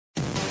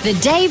The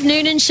Dave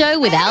Noonan Show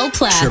with Al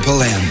Platt.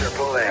 Triple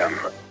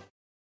M.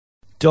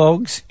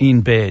 Dogs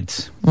in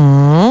beds.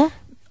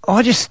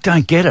 I just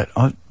don't get it.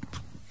 I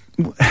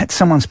had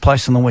someone's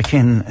place on the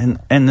weekend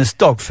and there's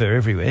dog fur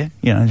everywhere,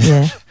 you know.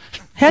 Yeah.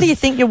 How do you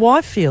think your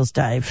wife feels,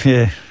 Dave?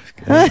 Yeah.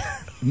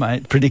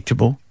 Mate,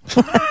 predictable.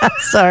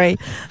 Sorry,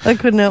 I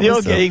couldn't help You're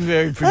myself. getting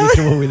very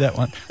predictable with that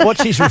one. What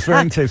she's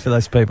referring to for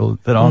those people,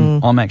 that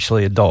I'm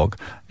actually a dog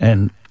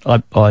and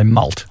I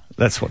molt.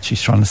 That's what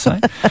she's trying to say.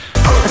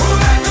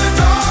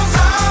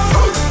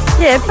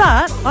 Yeah,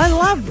 but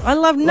I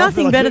love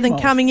nothing what I better do, than Mum.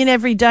 coming in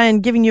every day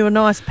and giving you a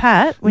nice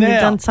pat when you've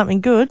Now- done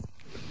something good.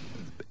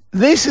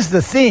 This is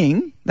the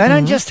thing. They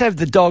don't just have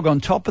the dog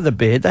on top of the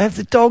bed. They have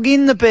the dog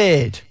in the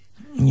bed.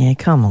 Yeah,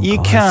 come on, You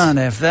guys. can't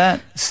have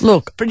that.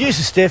 Look.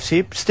 Producer Steph's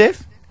here.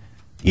 Steph,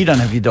 you don't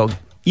have your dog.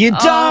 You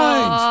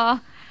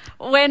don't.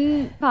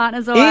 When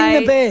partner's away.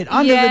 In the bed,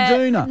 under the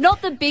doona.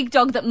 Not the big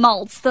dog that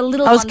molts, the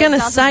little I was one gonna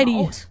that doesn't say to you-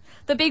 molt.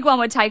 The big one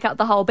would take up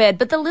the whole bed,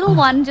 but the little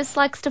one just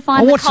likes to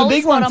find What's the cold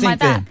big spot one on my think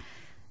back. then?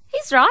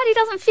 He's right, he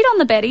doesn't fit on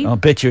the bed. I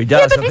bet you he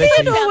does. But I bet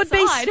Theodore you. would be.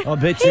 outside. I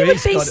bet He you would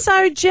he's be got.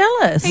 so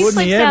jealous. He Wouldn't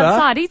sleeps he ever?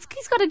 outside. He's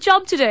got a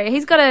job to do.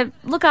 He's got to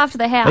look after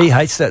the house. He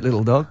hates that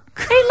little dog.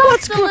 He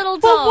loves the little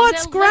dog. Well,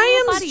 what's They're little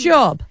Graham's buddies.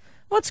 job?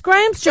 What's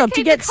Graham's job? To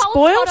Keep get the cold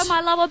spoiled? spot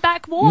on my lower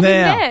back warm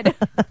Now. in bed.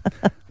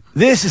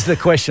 This is the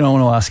question I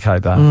want to ask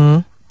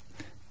Hobart.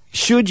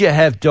 Should you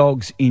have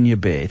dogs in your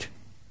bed?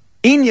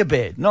 In your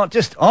bed, not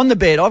just on the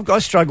bed. I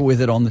struggle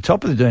with it on the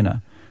top of the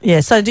doona. Yeah,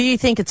 so do you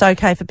think it's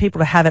okay for people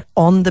to have it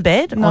on the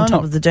bed, on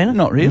top of the doona?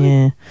 Not really.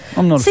 Yeah.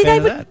 I'm not See, a fan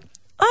of they that.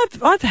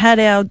 I've had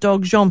our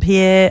dog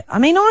Jean-Pierre. I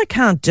mean, I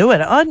can't do it.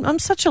 I'm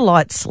such a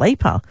light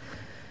sleeper.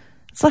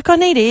 It's like I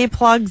need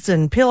earplugs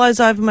and pillows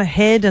over my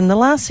head, and the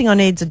last thing I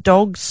need is a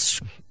dog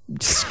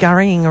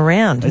scurrying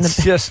around.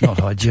 It's just not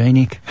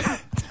hygienic.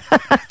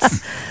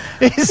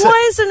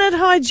 Why isn't it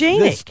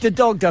hygienic? The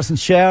dog doesn't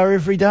shower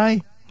every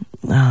day.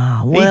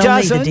 Oh, well,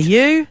 doesn't. neither do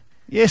you.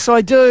 Yes,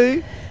 I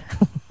do.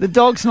 The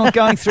dog's not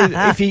going through.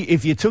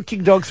 If you took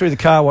your dog through the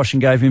car wash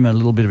and gave him a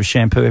little bit of a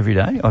shampoo every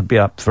day, I'd be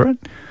up for it.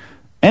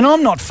 And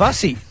I'm not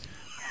fussy.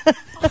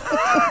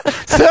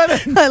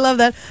 13, I love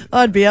that.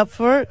 I'd be up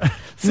for it.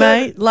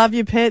 Mate, love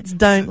your pets,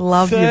 don't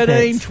love your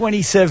 13, pets.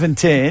 27,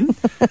 10.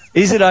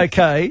 Is it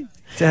okay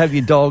to have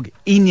your dog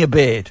in your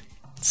bed?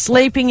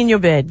 Sleeping in your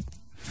bed.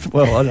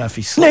 Well, I don't know if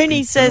he's sleeping.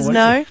 Looney says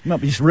no. He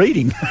might be just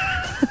reading.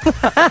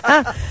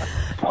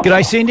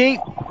 G'day, Cindy.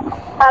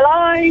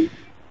 Hello.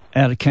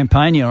 Out of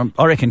Campania.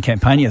 I reckon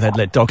Campania they'd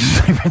let dogs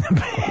sleep in the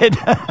bed.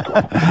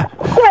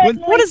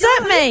 What does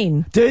that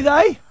mean? Do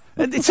they?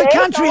 It's a Yes,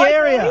 country I do.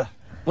 area.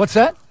 What's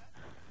that?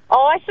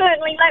 I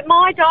certainly let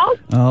my dog,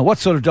 What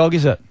sort of dog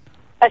is it?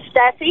 a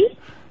Staffy.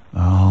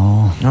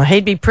 Oh,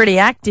 he'd be pretty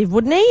active,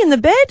 wouldn't he, in the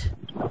bed?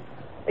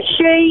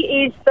 She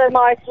is the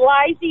most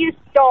laziest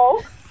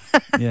dog.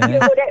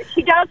 Yeah.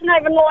 She doesn't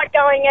even like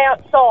going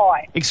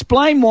outside.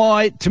 Explain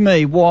to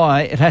me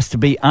why it has to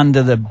be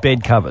under the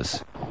bed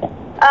covers.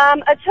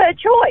 It's her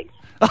choice.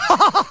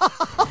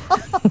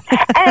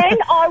 And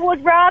I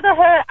would rather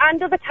her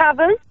under the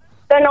covers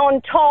than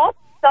on top,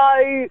 so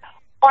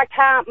I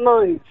can't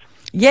move.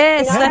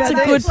 Yes, How that's a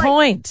about good this?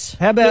 point.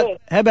 How about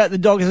Yeah. the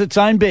dog has its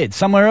own bed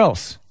somewhere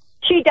else?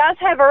 She does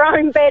have her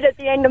own bed at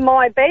the end of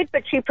my bed,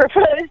 but she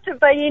prefers to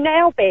be in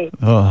our bed.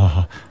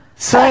 Oh,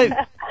 so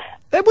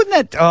wouldn't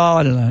that? Oh,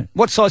 I don't know.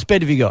 What size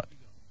bed have you got?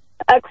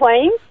 A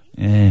queen.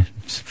 Yeah,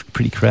 it's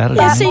pretty crowded.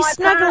 Yeah, isn't it?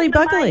 see, My snuggly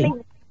partner buggly.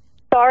 mainly-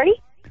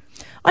 Sorry?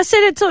 I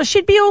said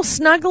she'd be all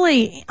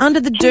snuggly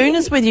under the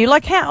doonas with you.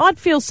 Like, how I'd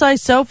feel so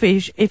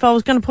selfish if I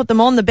was going to put them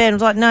on the bed. I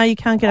was like, no, you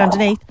can't get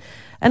underneath.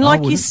 And like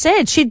you wouldn't.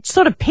 said, she'd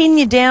sort of pin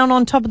you down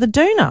on top of the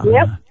doona.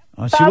 Yep.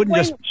 Oh, she But wouldn't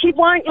when just. she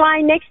won't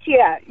lay next to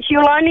you.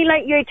 She'll only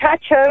let you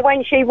touch her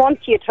when she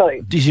wants you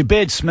to. Does your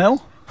bed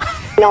smell?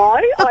 No,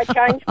 I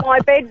change my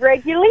bed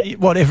regularly.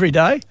 What, every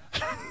day?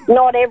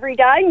 Not every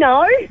day,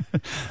 no.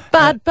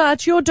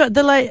 But your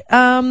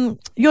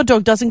your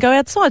dog doesn't go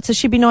outside, so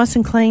she'd be nice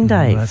and clean,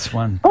 Dave. That's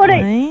one. Put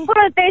Right.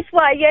 it this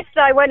way,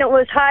 yesterday when it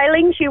was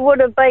hailing, she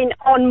would have been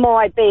on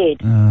my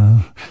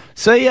bed.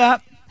 See ya.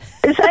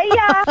 See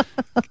ya.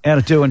 Out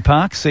of Doohan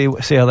Park. See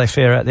how they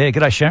fare out there.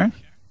 G'day, Sharon.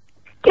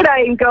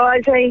 G'day,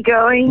 guys. How you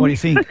going? What do you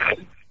think?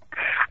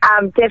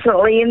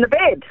 Definitely in the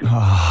bed.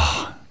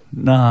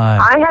 No.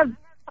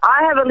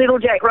 I have a little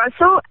Jack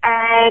Russell,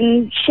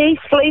 and she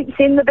sleeps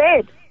in the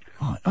bed.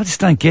 I just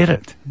don't get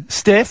it.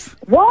 Steph?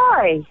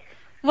 Why?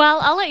 Well,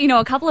 I'll let you know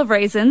a couple of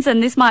reasons,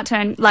 and this might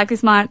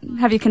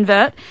have you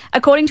convert.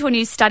 According to a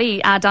new study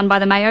done by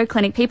the Mayo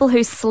Clinic, people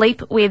who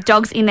sleep with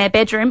dogs in their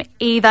bedroom,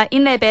 either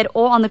in their bed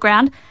or on the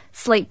ground,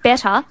 sleep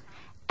better.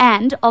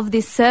 And of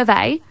this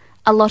survey,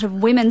 a lot of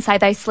women say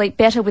they sleep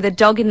better with a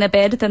dog in the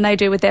bed than they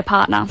do with their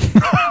partner.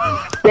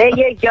 There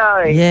you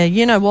go. Yeah,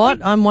 you know what?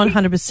 I'm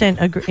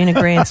 100% in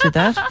agreement with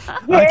that.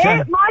 Yeah,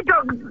 Okay.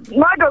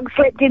 my dog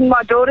slept in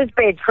my daughter's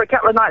bed for a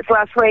couple of nights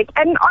last week,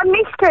 and I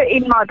missed her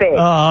in my bed.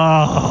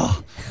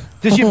 Oh.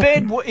 Is your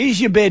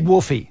bed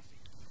woofy?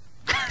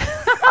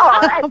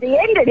 Oh, at the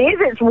end it is.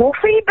 It's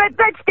woofy, but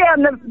that's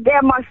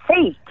down my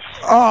feet.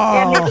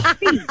 Down Oh, the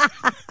feet.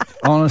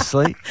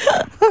 honestly.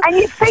 And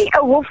your feet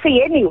are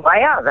woofy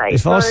anyway, aren't they?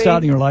 If I was So-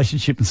 starting a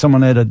relationship and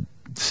someone had a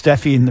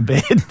staffy in the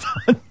bed,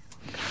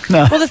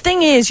 no. Well, the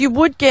thing is, you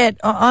would get.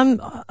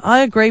 I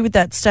agree with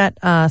that stat,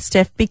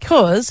 Steph,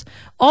 because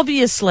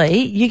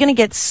obviously you're going to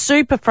get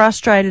super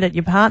frustrated at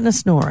your partner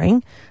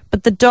snoring,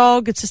 but the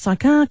dog, it's just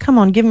like, oh, come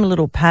on, give him a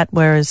little pat.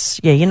 Whereas,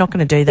 yeah, you're not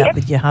going to do that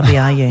with your hubby,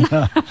 are you?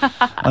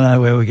 I know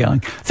where we're going.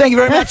 Thank you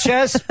very much,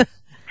 Shaz.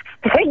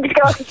 Thanks,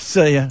 guys.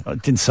 See ya. I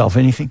didn't solve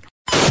anything.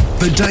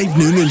 The Dave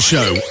Noonan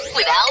Show.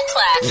 With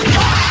Al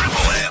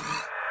Platt.